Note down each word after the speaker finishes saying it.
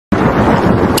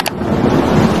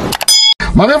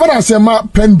Mame vana sema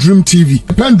PENDREAM TV.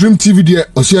 PENDREAM TV de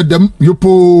Asiedu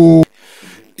yopo.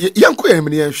 Yanko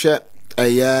yemni ehwe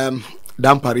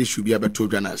Dampare should be able to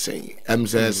dwana say.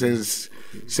 Since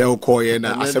say koye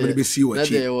na asem be see what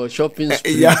you shopping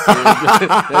spree. Yeah.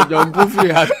 Don't put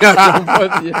free.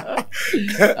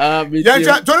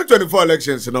 2024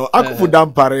 elections, you know, Akufu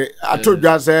Dampare, I told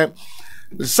you say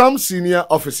some senior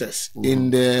officers in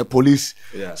the police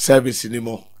service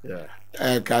anymore.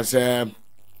 Yeah. Cause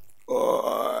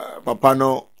Papa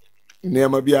no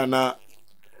nema bia na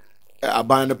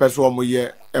aban the person omo ye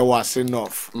e was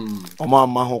enough. Omo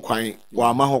ama ho kwan, wa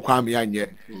ama ho kwan me anye.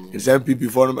 Some people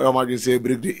before omo say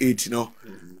break the 8, you know.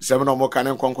 Some no mo kan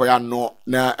nkonko ya no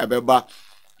na ebeba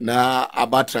na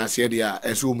aba transfer dia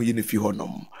eso omo yi ne fi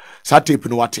honom. Sa tape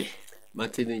no wate.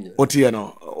 Matininya. Otie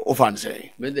no ofan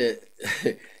say. Me de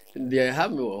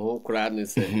have me ho kra ne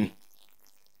say.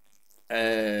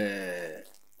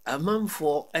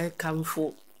 Amanfo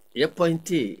kamfo ye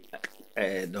pointy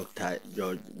Dr.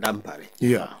 George Dampare.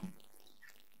 Yeah.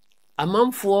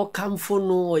 Amanfo kamfo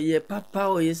no ye papa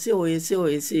o ye say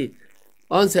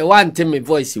on say one time me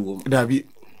voice wom. Dabi.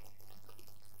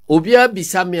 Obia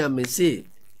bisa me amese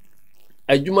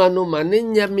adwuma no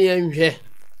manenya me anhwe.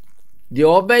 De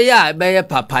obeya ebeye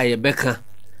papa ye beka.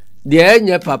 De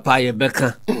enye papa ye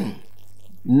beka.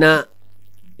 Na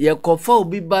ye kofa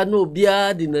obi ba na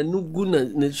obia de nanugu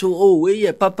na so we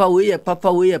ye papa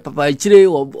chire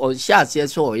o sha se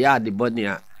so ya de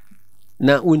bonia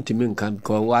na untimi nkan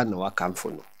ko wa na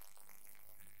wakamfo no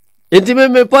entime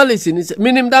me policy ni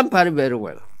minim Dampare very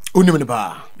well Unim ne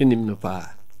ba minim no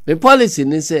pa me policy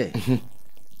ni se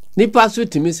ni paso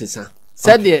timi sesa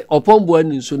said de opombo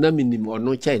anu so na minim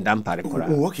ono che Dampare kora.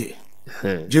 Oh, okay.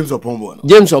 James Opombo no.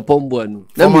 James Opombo anu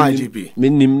na IGP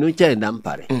minim no che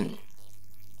Dampare.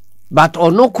 But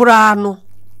ono kura no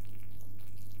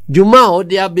juma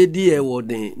odi abedi e wo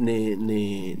ne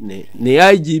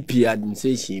IGP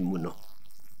administration mu no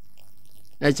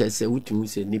eche se wutu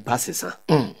se ni pasesa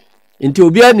nti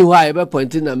obi ani ho a be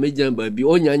point na mejan ba bi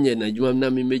onya nye na juma na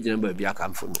me mejan ba bi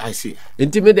akamfo no. I see.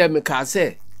 Nti me de me ka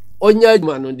se onya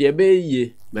juma no de be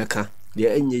ye meka de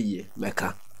enye ye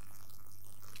meka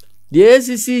de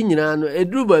esisi nyina no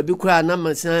eduru ba bi kura na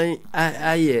masan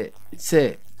aye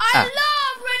se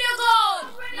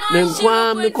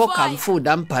Nenkwa me ko kamfo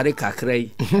Dampare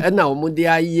kakrai na omude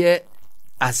aye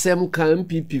asem kan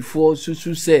MPP fo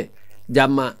susu se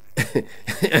jama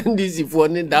NDC fo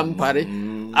ne Dampare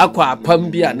akwa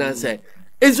apam bia na say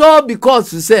it's all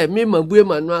because say me mabue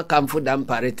manu akamfo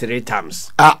Dampare 3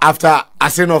 times after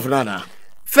asking of nana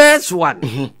first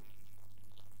one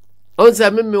on say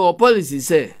me o policy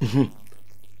say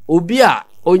obi a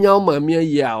onya o mame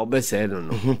ayi a obese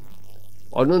no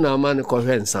ono na ma ne ko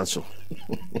hwe nsa so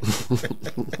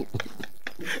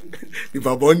if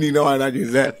a boni no ana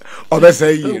je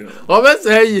obese yi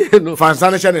no fansa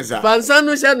no shanensa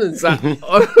no nsa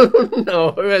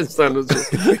no so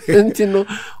enti no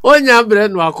onya bre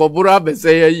no akoburu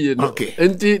abese yi no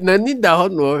enti na nida ho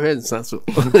no hwe nsa so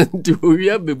enti owi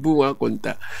abebu wa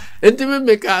konta enti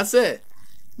me ka se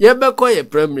ye be ko ye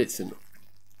primaries no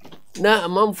na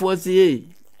amamfo se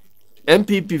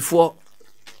MPP for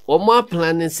omo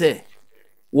plan say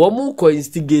womu ko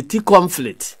instigate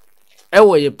conflict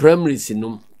ewo ye primaries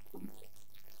num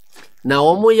na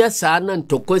womu ya sa na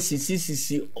ntoko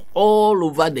sisi all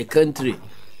over the country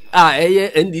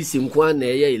eye NDC nkwa na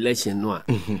eye election no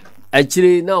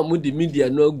akire na womu di media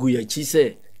no agu ya chi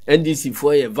say NDC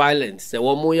for ye violence say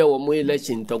womu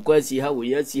election ntoko si ha we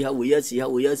yasi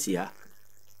ha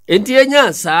enti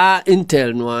enya sa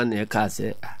intel no na ka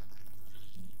say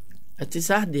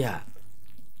atisa dia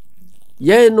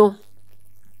ye no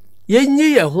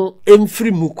yenyi ye ho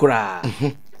emfiri mu kura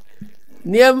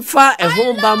ni emfa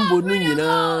ehon bambo nu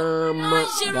nyina ma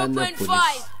Ghana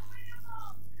police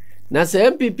na se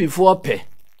MPP fo pe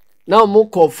na omo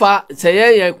kofa se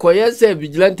ye koye se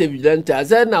vigilante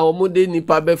ase na omo de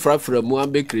nipa be frafra mu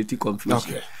abe create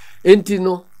confusion enti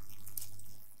no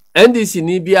NDC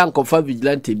ni bia nkofa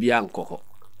vigilante bia nkoho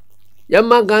ye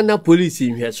ma Ghana police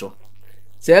nhwe so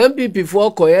se MPP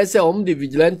fo koye se omo de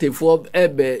vigilante fo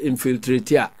ebe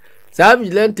infiltrate a sa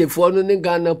vigilante for no ne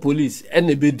Ghana police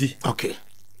ene bedi okay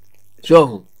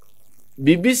so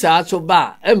bibi sa so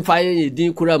ba emfa ye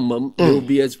din kura mam they will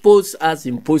be exposed as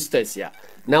imposters ya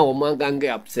na wo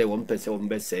mangange apse wo mpese wo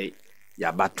mbese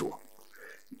ya bato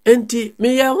enti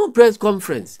me ya ho press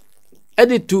conference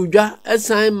edit tudwa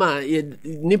assign ma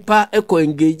nipa eko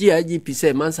engage IGP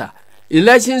say mansa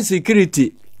election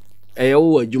security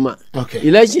wo adwuma okay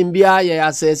election bia ye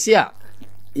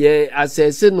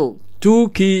assess no 2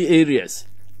 key areas.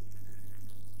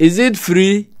 Is it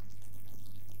free?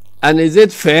 And is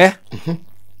it fair?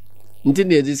 Until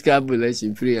they describe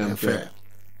election free and fair.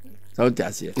 So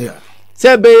that's it. Yeah.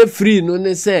 Say be free, no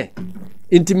ne say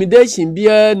intimidation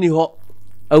be ni ho.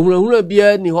 Ahunahuna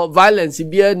be ni ho, violence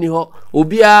be ni ho.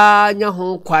 Obia nya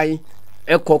ho kwan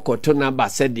ekokoto na ba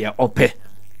se de ope.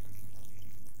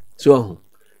 So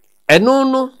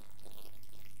no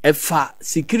efa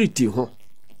security ho.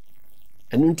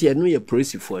 Enu nti enu ye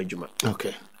police for adwuma.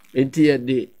 Okay. Enti ye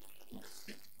de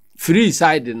free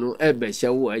side no ebe hye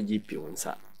wo IGP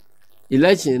wonsa.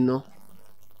 Election no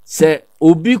se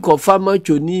obi confirm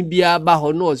choni bia ba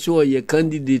ho no so ye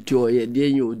candidate or ye dey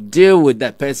you deal with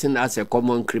that person as a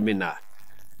common criminal.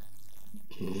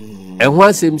 And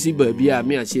one same si babia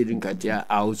me Asiedu Nketiah,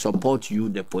 I will support you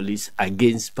the police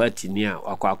against party near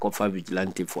akwa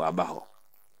vigilante for abaho.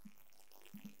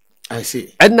 I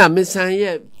see. And na me san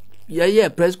ye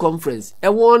press conference. E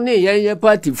won ye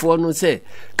party for no say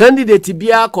candidate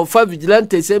bia kofa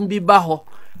vigilante sem bi ba ho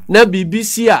na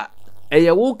BBC a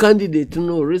ye wo candidate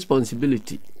no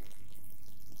responsibility.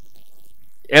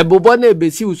 E bobo na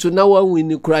ebesi uso na wan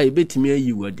win kra e betimi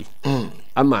ayi wadi.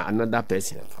 Ama another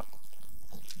person fa.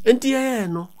 Enti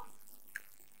no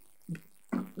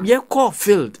ye call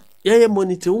field ye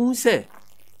monitor who say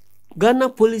Ghana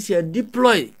police are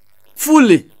deploy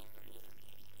fully.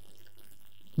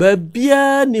 But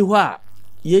bia ni wa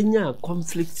ye nya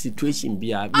conflict situation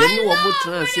bia ye ni wo mo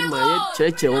transi ma ye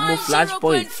cheche wo mo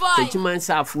flashpoint techiman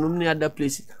saf no ni other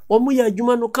places wo mo ya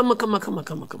adwuma no kama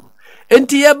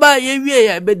enti ye ba ye wie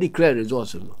ya be declare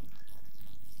results no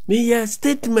me ya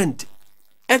statement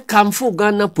e kamfo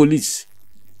Ghana police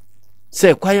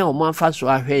say kwaya wo mo afa so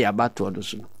ahwe ya bato do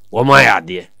so wo mo ya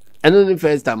de eno ni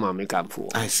first time am kamfo.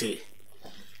 I see.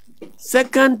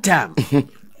 Second time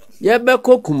ye be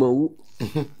kokumawu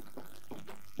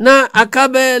na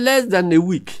akabe less than a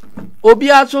week obi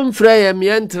asom frey me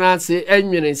entrance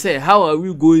enwene say how are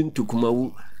we going to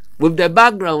Kumawu with the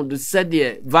background said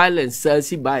the violence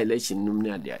see by election num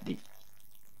na ade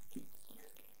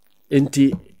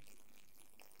enti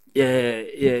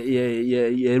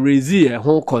raise a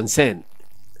whole concern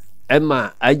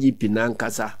ema IGP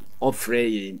nankasa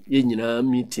ofrey ye nyina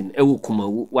meeting ewo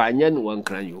Kumawu wa anya no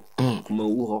wankran yo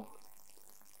Kumawu ho.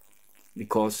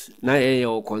 Because na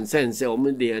your concern say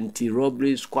the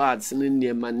anti-robbery squads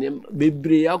near my name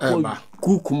bebre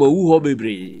Kumawu ho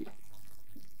bebre.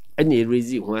 Any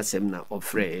raise one semina of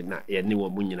frey na ye ni wo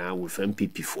munyina with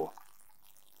MPP for.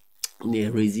 Ni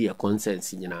raise a concern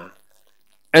sinyina.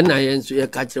 And I answer ye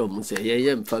catch them say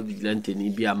ye mfa vigilante ni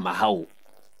bia mahaw.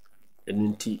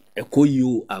 Enti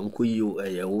ekoyu ankoyu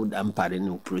ye wo Dampare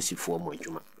ni prosi for mo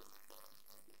djuma.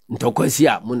 Ntokwasi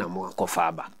a mo na mo akofa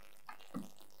aba.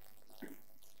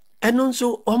 Eno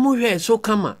nso omuhwe so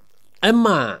kama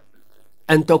ema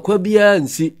antokwa bia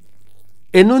nsi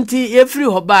enu nti ye free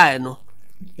ho bae no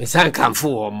esan kamfo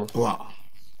wo mo wow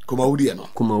Kumawu de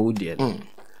no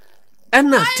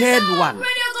ena third one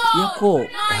ye call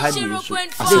hadi so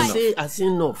they say as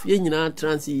enough ye nyina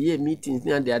trans ye meetings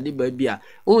ni ade ba bia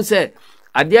un say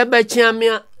ade ba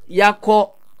chiamia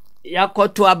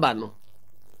yakọ to aba no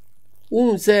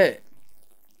un say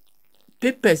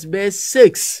papers be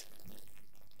 6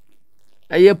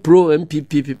 aye pro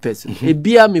MPP person e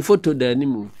bia me photo da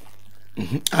animu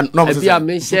e bia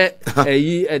me she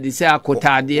eyi e dey say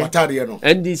akotade no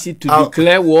NDC to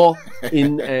declare war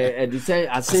in e dey say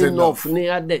asin of ne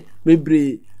ade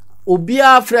mebre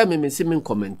obia fra me se me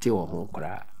comment wo ho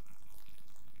kra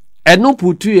eno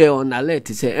putu ye on alert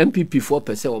say MPP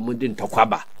 4% wo mo de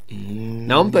ntokwaba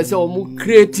na on pese wo mo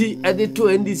create e to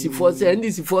NDC 4 say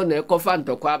NDC 4 na e kofa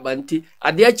ntokwaba nti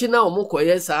ade achi na wo mo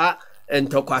koye sa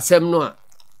ntokwasem no a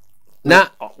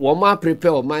na woma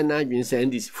prepare o man na dwin say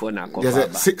NDC 4 na kofa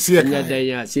ba nya dan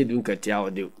ya Asiedu Nketiah o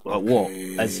de war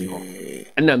asi ho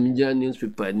na mja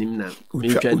newspaper nim na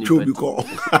mentwa ni ko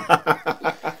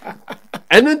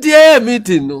enu tie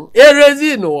meeting no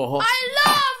erezi no ho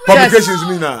publications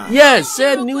mean na yes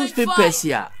say newspapers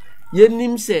ya ye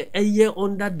nim say eye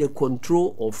under the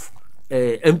control of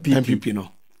MPP no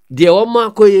de o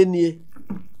ma koye nie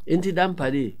enti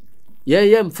Dampare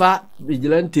ye mfa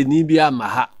vigilante ni bia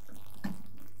maha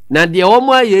na de wo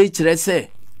mo aye kire se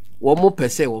wo mo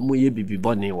pese wo mo ye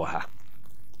bibibone wo ha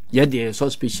ye de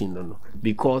suspicion no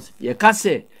because ye ka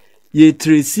se ye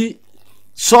trace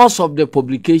source of the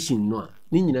publication no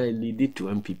ni nyina lead to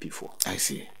MPP4. I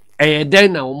see.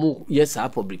 Then na wo mo yes our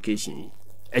publication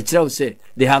e kire say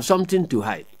they have something to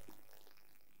hide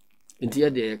nti ye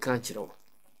de ka kire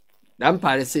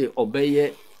Dampare say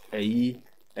obeye ayi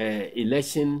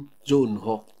election zone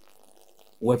ho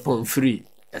weapon free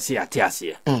asi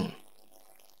atiase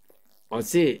o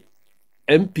say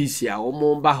MPC a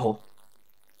omo ba ho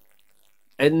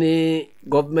any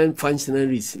government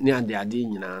functionaries near the adi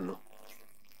nyinano.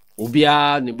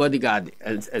 Ubia ni bodyguard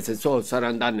as a sort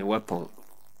surrender the weapon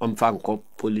on Fanco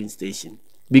polling station.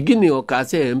 Beginning of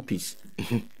Kase MPs.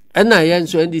 And I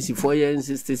answer NDC 4 years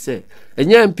 60 say, and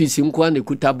young MPs in Kwan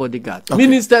kuta bodyguard.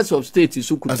 Ministers of state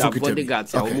is kuta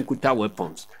bodyguards or kuta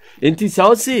weapons. And this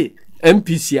I'll say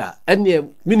MPs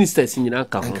and ministers in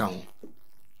Yanka.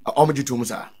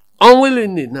 Omujitumsa.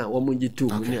 Unwillingly now,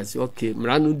 Omujitu. Say, okay,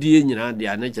 Mranu D. The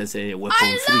anaja say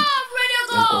weapon free.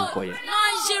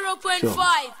 90.5.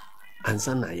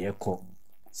 Answer na yeko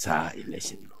sa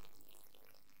election.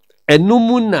 And no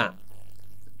muna.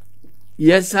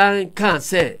 Yes, I can't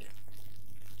say.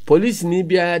 Police need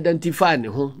be identified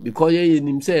because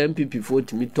you say MPP for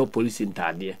to meet top police in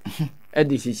Tadia. And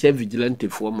this is a vigilante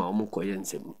for my own.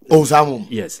 Oh, Samu.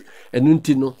 Yes. And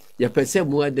Untino, you perceive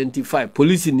more identify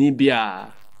police need be a.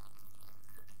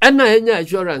 And I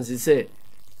assurance say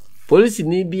police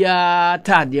need be a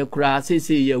Tadia crass,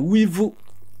 say, ya weave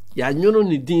ya nyono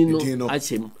ni dino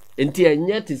achim. Enti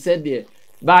enyet said there.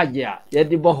 Baja,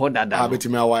 yedi boho dada.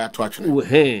 Abetimi awaya to actually.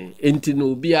 Enti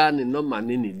no bia ne no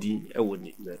mane ne di ewo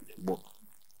ni bo.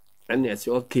 And yes,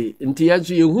 okay. Enti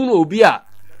yanzu yehunu obi a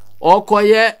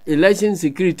okoye election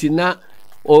security na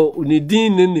o ni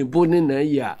din ne bo ne na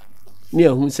ya ne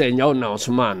ehun se nya na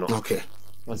osoma no. Okay.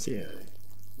 What's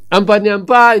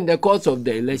Ampa in the course of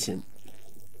the election.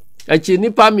 Echi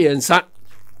nipa miensa.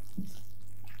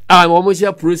 Womo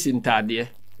sia process ntade.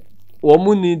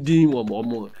 Womo ni din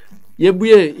womo. Ye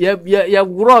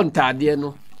grow ntade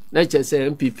no na che say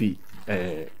MPP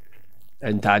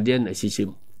ntade na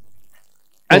hihim.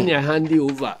 Anya hand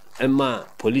over ema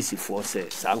police force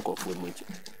sanko for much.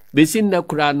 Besin na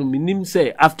kura no minim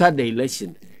say after the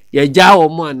election ye ja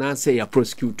womo ana say ya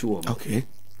prosecute womo. Okay.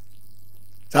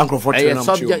 Sanko for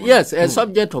subject, yes, a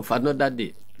subject of another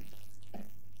day.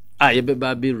 Ye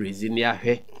be reason ya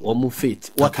he womo fate.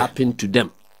 What happened to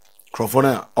them?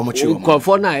 Crofona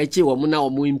echi womuna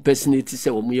omu impersonate say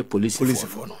omu ye police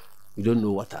for no. You don't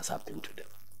know what has happened to them.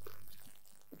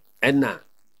 And now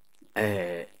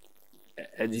they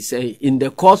say in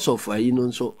the course of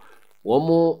so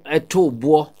womo eto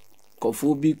bo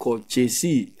kofobi ko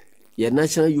chesi ye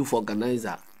national youth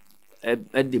organizer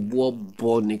the bo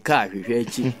bonika hwehwe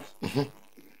echi.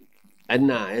 And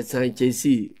now esan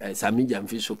chesi Sami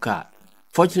Jamfiso car.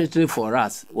 Fortunately for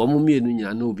us, womu mienu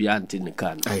nyina no bi anti ne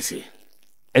kan. I see.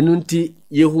 Enunti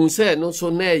yehun say no so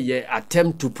na ye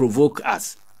attempt to provoke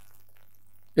us.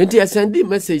 Enti send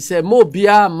message say mo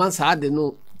bia masa ade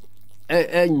no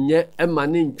enye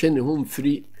emane ntwe ne ho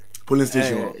mfiri polling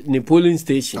station. Ni polling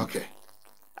station. Okay.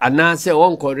 Ana say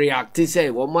won ko react say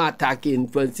wo mo attack in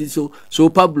so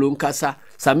Pablo nkasa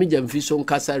Sami Jamfiso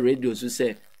nkasa radio so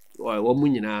say wo mu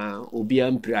nyina obi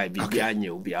amprai bibia anye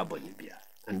obi aboni bia.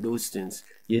 And those things,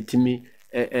 yet me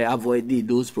avoid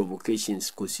those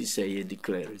provocations because he say you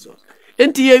declare results.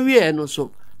 Enti ye no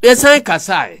so. Yes, I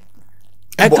kasai.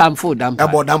 I come for Dampare.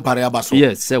 About Dampare abaso.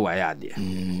 Yes, say why there.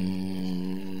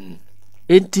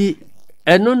 Enti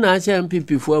eno na cha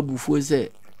MPP for abufu say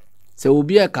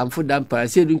obi a come for Dampare.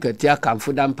 Asiedu Nketiah come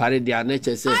for Dampare dia na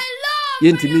che say.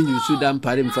 Yenti me nyusu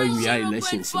Dampare mfa wi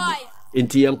elections.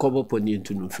 Enti yankobo poni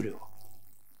ntu no free.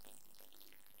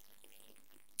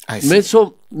 Me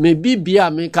so me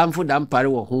bibia me come for Dampare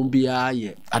wo ho bia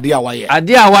ye ade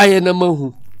awaye na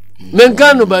mahu me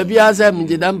nka no ba bia say me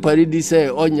Dampare di say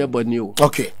onye boni o.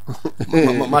 Okay.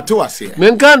 Mato ase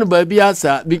me nka no ba bia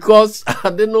sa because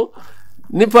ade no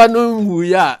nipa no hu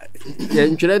ya ye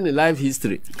ntwere ni life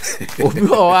history obi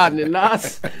o wa ni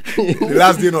last day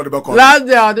no de be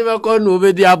call no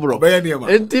be di abro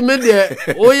enti me de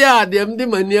o ya de mde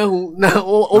mani ahu na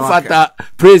o fata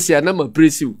praise ya na ma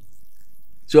praise you.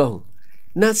 So,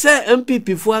 na say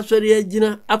MPP for asori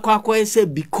agina akwa say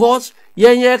because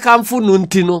yenye kamfu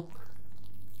nuntino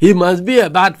he must be a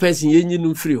bad person yenye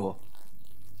no free ho.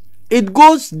 It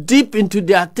goes deep into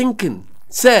their thinking.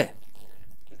 Say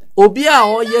obi a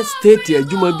o ye state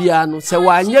adwuma bia no say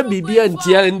wanya bibia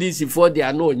ntia NDC for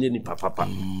their no onye ni papa.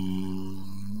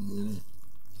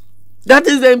 That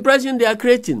is the impression they are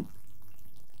creating.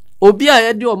 Obi a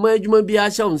yedi o ma adwuma bi a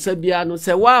hya onsa bia no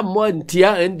se wa mo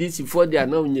ntia NDC for their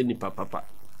na onye ni papa.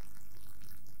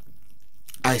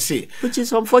 I see. Which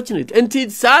is unfortunate. And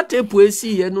it sate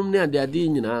poesi yenum ne ade ade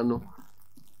nyina no.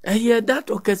 Hear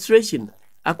that orchestration.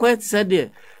 Akwa said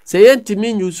there. Say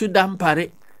yentimi nyusu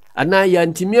Dampare ana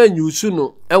yantimi anyusu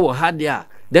no e wo ha dia.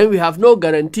 Then we have no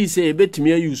guarantee say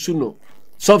ebetimi anyusu no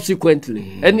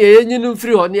subsequently. And yenyinu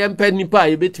free ho ne empa nipa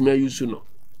ebetimi anyusu no.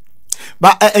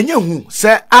 But enye hu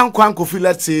say anko feel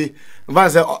let's say van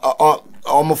say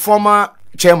former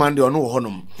chairman de ono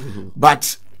honum.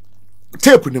 But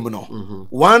tape him no.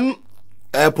 One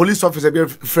police officer be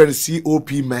friend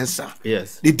COP Mensa.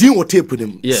 Yes. They deal with tape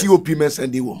him. Yes. COP Mensa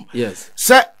and the woman. Yes.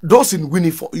 Sir, those in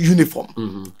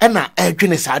uniform. And now I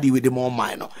can sadi with the more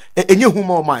minor. And you who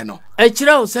more minor. A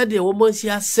child said the woman she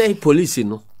say police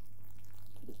no.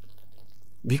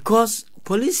 Because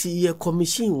police is a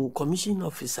commission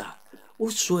officer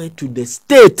who swear to the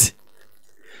state.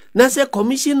 Na say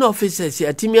commission officers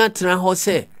ya timi atra ho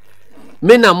say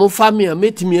me na mo fa me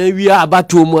metimi awia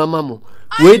abato mu amamo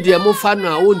we de mo fa no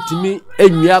a wontimi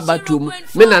anwia abato mu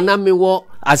me na me wo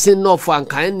ase no fo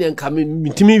ankan ne nka me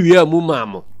mitimi wia mu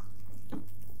mamo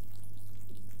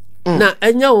na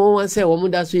enya wo say wo mu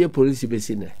da so ye police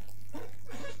besi na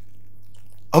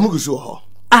amuguso ho.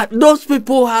 Those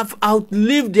people have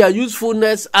outlived their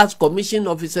usefulness as commission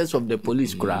officers of the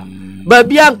police kura.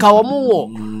 Baby anka wo mu wo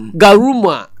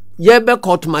garuma ye be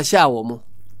court martial wo mo.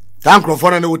 Sankrofo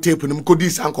na wo tape nim ko di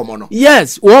sankomo no.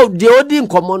 Yes, well the odi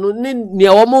nkomo no ne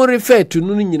wo mo refer to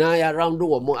no nyina ya round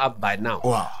wo mo up by now.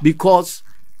 Wow. Because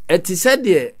it is said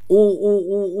there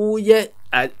o ye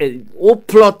o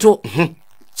plot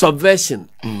subversion.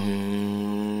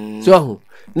 So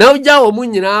now ja wo mo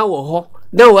nyina wo ho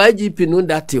na wo IGP no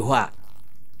that ho a.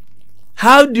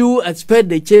 How do you expect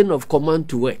the chain of command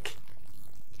to work?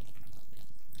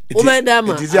 It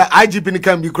is IGP ni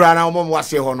can be crying now mom was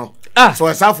here no. So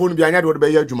a cell phone be anya do be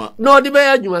adwuma. No, the be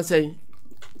adwuma say.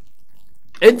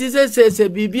 And it say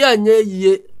bibi anya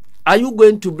ye. Are you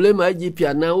going to blame IGP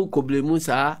and now ko blame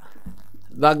sa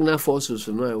Wagner forces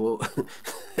no?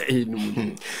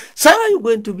 So are you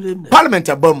going to blame them? Parliament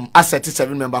abom a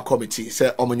 37 member committee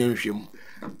say omonye nhwem.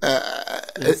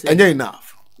 Anya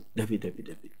enough.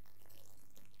 David.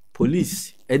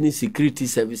 Police any security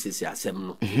services asem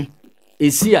no.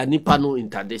 Esi a nipa no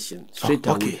interdiction straight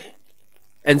away.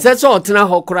 And that's all tena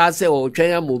hokra say o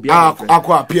twen am obi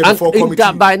akwa appear before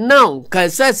committee. By now can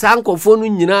say sankofo no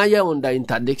nyina ye under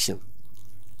interdiction.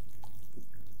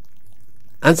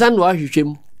 And san wa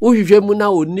hwehwem na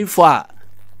oni for a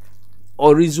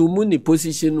or resume ni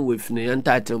position with the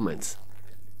entitlements.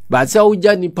 But say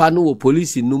uja nipa no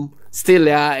police num still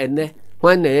there ene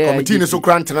when committee so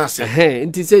krantena say.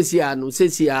 Nti say si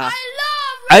a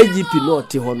IGP no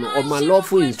te hono o ma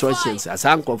lawful instructions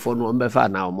asankofo no ombefa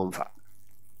na omomfa.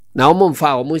 Na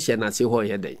omomfa omohye na se ho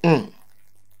ye den.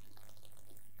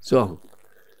 So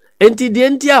enti de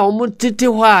enti a omotete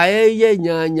ho a ye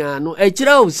nyanya no e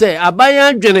kire o se aban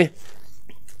adwene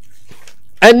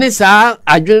eni sa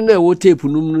adwene no e wo tape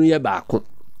num no ye ba ko.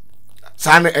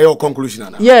 Sa na e your conclusion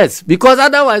na. Yes, because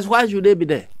otherwise why should they be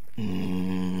there?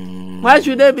 Why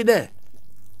should they be there?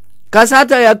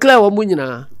 Kasata ya clear wo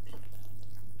munyina.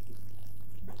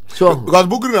 So because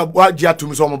Bugri na bua to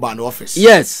me so mo office.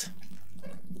 Yes.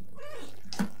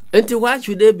 Enti why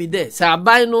should they be there? Sa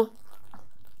aban no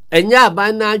enya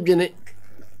aban na adwene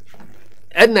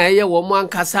na ye wo mo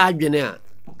ankasa adwene a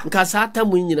nkasa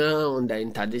atamu nyina on the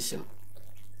interdiction.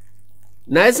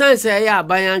 Na esan say ya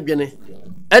aban adwene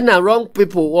na wrong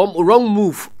people wrong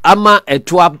move ama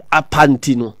eto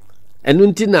apanti no enu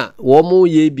ntina wo mo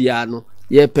ye bia no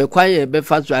ye pekwan ye be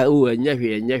fa so o enya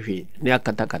hwe ne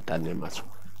akatakata ne maso.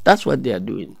 That's what they are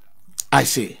doing. I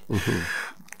see.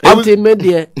 Enti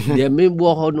media de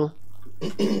membo ho no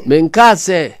menka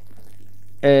say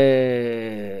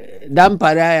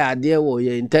Dampare ya de wo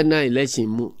ye internal election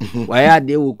mu wa ya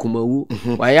de wo kumawu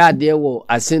wa ya de wo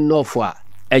asin nofo a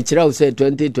e kire wo say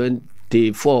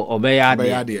 2024 obeya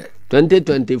de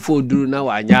 2024 duru na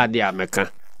wa nya de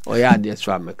ameka o ya de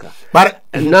so ameka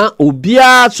na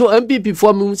obia so MPP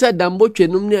for me say dambo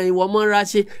twenum ne wo mo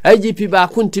rase IGP ba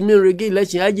ko ntimi regi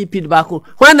election IGP ba ko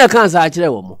when na kan sa kire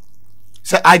wo mo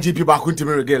say IGP ba ko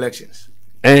ntimi regi elections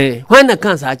when na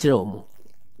kan sa kire wo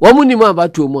mo ni mo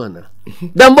abato mu ana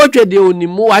dambo twede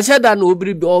onimu wa sheda na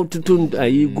obiri bi otutu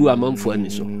ayigu amanfo ani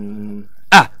so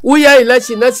we ya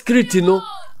election na security no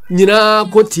nyina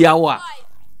kotiawa.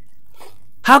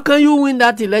 How can you win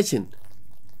that election?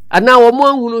 And now wo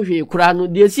mo hunu hwe kura no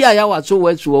de si aya wa so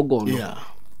wesu ogon no. Yeah.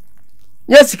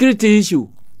 Yes, security issue.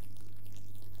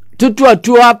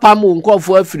 Tutu apamu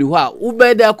nkofo afiri ho a wo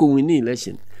be da ko win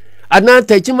election. And now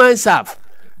techiman staff.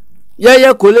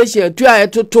 Ye collation tu a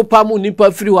tutu pamu nipa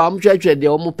afiri ho am hwehwe de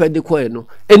omo pede ko no.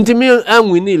 Entimi an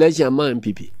win election ma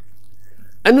MPP.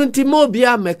 Anu ntimi obi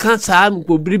a meka saa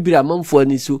mko bribira amanfo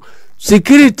ani so.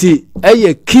 Security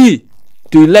is key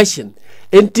to election.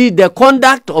 Into the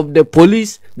conduct of the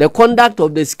police, the conduct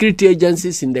of the security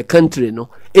agencies in the country, no,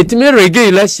 it may reggae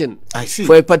election. I see.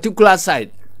 For a particular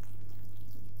side.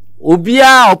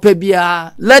 Obia or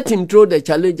Pebia, let him throw the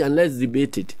challenge and let's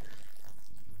debate it.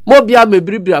 Mobia me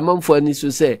bribri amanfo ani so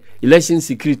say election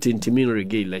security ntimi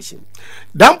reggae election.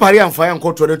 Dampare and fire and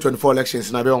 2024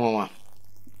 elections na be on.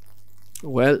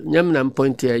 Well, nyam na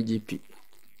point IGP.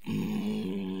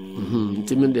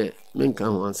 Ntimi de men kan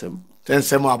ho ansem. Ten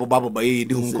sem abobabo ba yi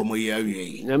di hu komo yi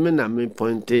awie. Nyam na me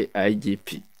point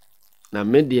IGP. Na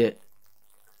me de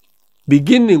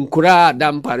beginning kura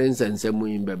Dampare nsensemu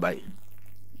yimbe bai.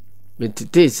 Me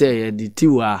tete say ye di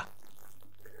tiwa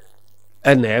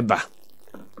ena eba.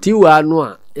 Tiwa no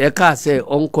a ye ka say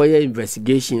onkoye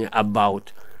investigation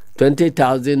about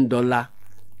 $20,000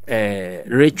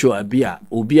 ritual bia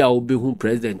obi a obehu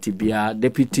president bia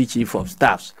deputy chief of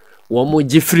staffs wo mo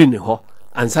gifri ne ho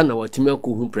ansa na watime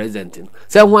ko hu president no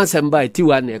say ho asem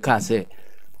tiwa na ye ka say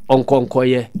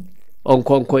onkonkoye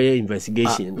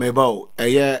investigation me ba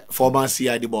former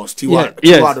CID boss tiwa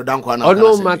do dankwa na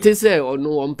ono mate say ono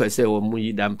won pese wo mu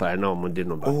yi Dampare na wo de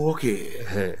no ba okay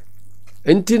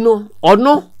entino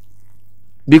ono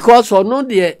because ono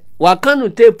de wakanu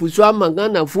tape so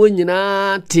amagana fo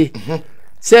nyina te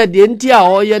said the entire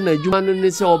oye na adwuma no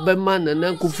ne se obema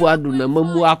na kufu adu na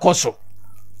mamu akoso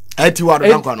eti wado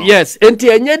dankwa no yes enti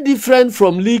enye different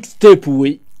from leaked tape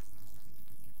we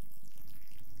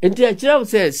enti achira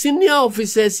say senior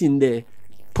officers in the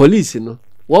police no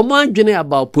wo ma adwene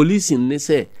about policing ne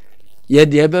say ye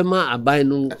de ebema aban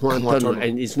no ho antono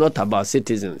and it's not about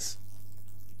citizens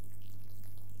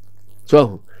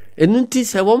so enunti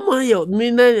se wo ma ye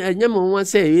me na enye mo wan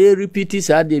say ye repeat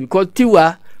say because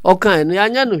tiwa okay no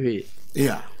anya no hwe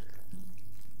yeah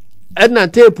na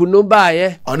tape no ba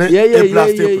ye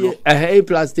A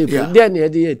plus tape then ye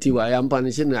dey tiwa ya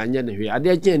mpanish na anya no hwe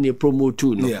ade che ne promote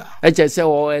no e che se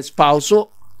wo espouse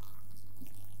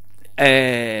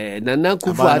nana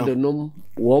kufu adonom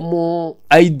wo mo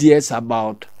ideas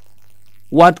about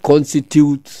what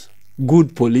constitutes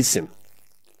good policing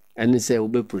and say we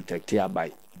be protect your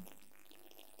by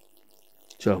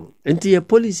so enti ye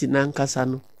policy na nkasa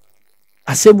no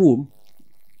asemu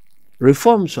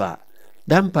reforms are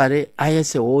Dampare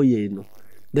ayese oye no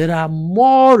there are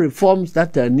more reforms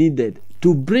that are needed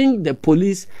to bring the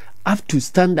police up to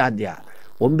standard there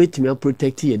on betimi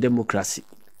protect your democracy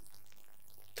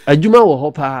adwuma wo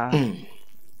hopa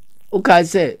okay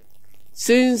say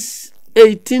since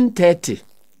 1830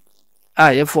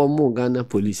 ye form Ghana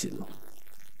police no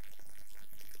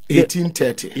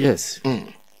 1830 yes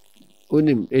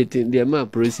Unim 18 the ma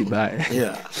police by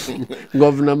yeah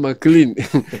Governor McLean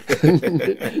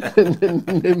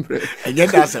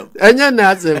anya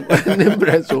nasem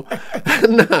nembre so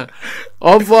na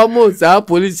of almost our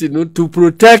police no to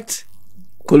protect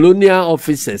colonial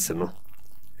officers no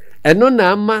eno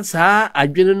na ama sa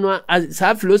adwene no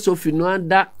sa philosophy no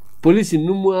ada police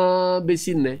numu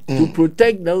besi ne to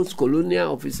protect those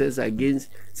colonial officers against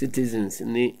citizens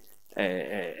ni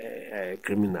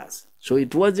criminals. So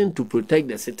it wasn't to protect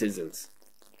the citizens.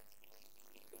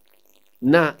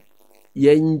 Now,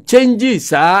 yen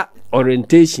changes our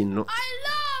orientation, no.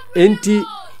 Enti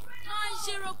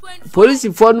police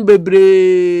phone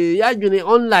bebre yajune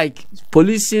unlike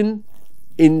policing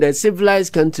in the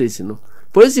civilized countries, no.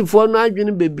 Police phone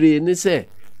yajune bebre ni say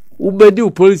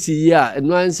ubedi police ya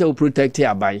eno anse u protect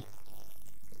abai.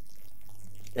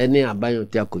 Any abai o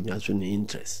tia konyaso ni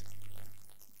interest.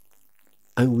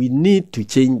 And we need to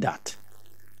change that.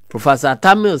 Professor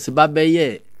Tamil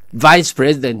Sibabeye, Vice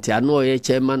President, I know a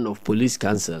chairman of Police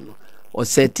Council, or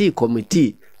SETI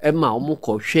committee, Emma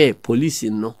Omoko share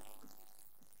policing no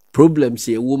problems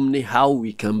a woman how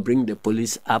we can bring the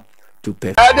police up to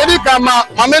perfect. I'm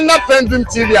not PENDREAM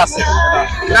TV.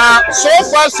 Now, so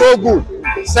far so good.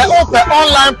 Say open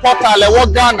online portal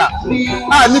e Ghana.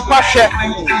 Nipa share,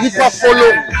 nipa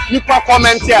follow, nipa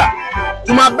comment here.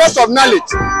 To my best of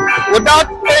knowledge, without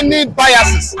any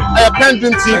biases, I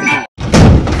PENDREAM TV.